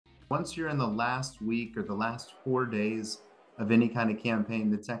Once you're in the last week or the last 4 days of any kind of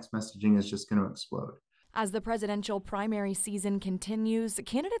campaign, the text messaging is just going to explode. As the presidential primary season continues,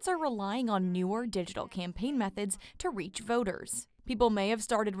 candidates are relying on newer digital campaign methods to reach voters. People may have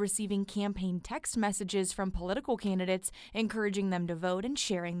started receiving campaign text messages from political candidates, encouraging them to vote and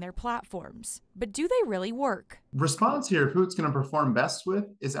sharing their platforms. But do they really work? Response here, who it's going to perform best with,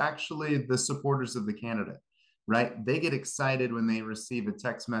 is actually the supporters of the candidate, right? They get excited when they receive a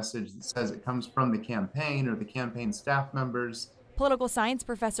text message that says it comes from the campaign or the campaign staff members. Political science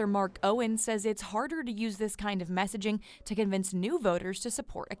professor Mark Owen says it's harder to use this kind of messaging to convince new voters to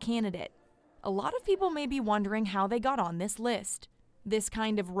support a candidate. A lot of people may be wondering how they got on this list. This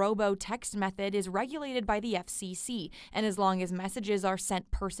kind of robo-text method is regulated by the FCC, and as long as messages are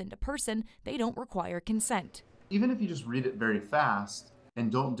sent person to person, they don't require consent. Even if you just read it very fast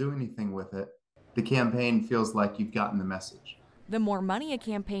and don't do anything with it, the campaign feels like you've gotten the message. The more money a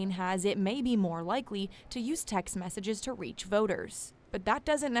campaign has, it may be more likely to use text messages to reach voters. But that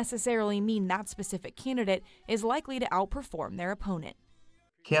doesn't necessarily mean that specific candidate is likely to outperform their opponent.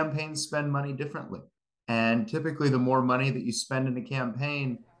 Campaigns spend money differently. And typically the more money that you spend in a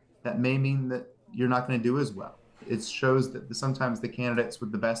campaign, that may mean that you're not going to do as well. It shows that sometimes the candidates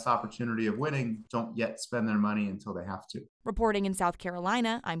with the best opportunity of winning don't yet spend their money until they have to. Reporting in South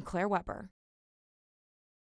Carolina, I'm Claire Weber.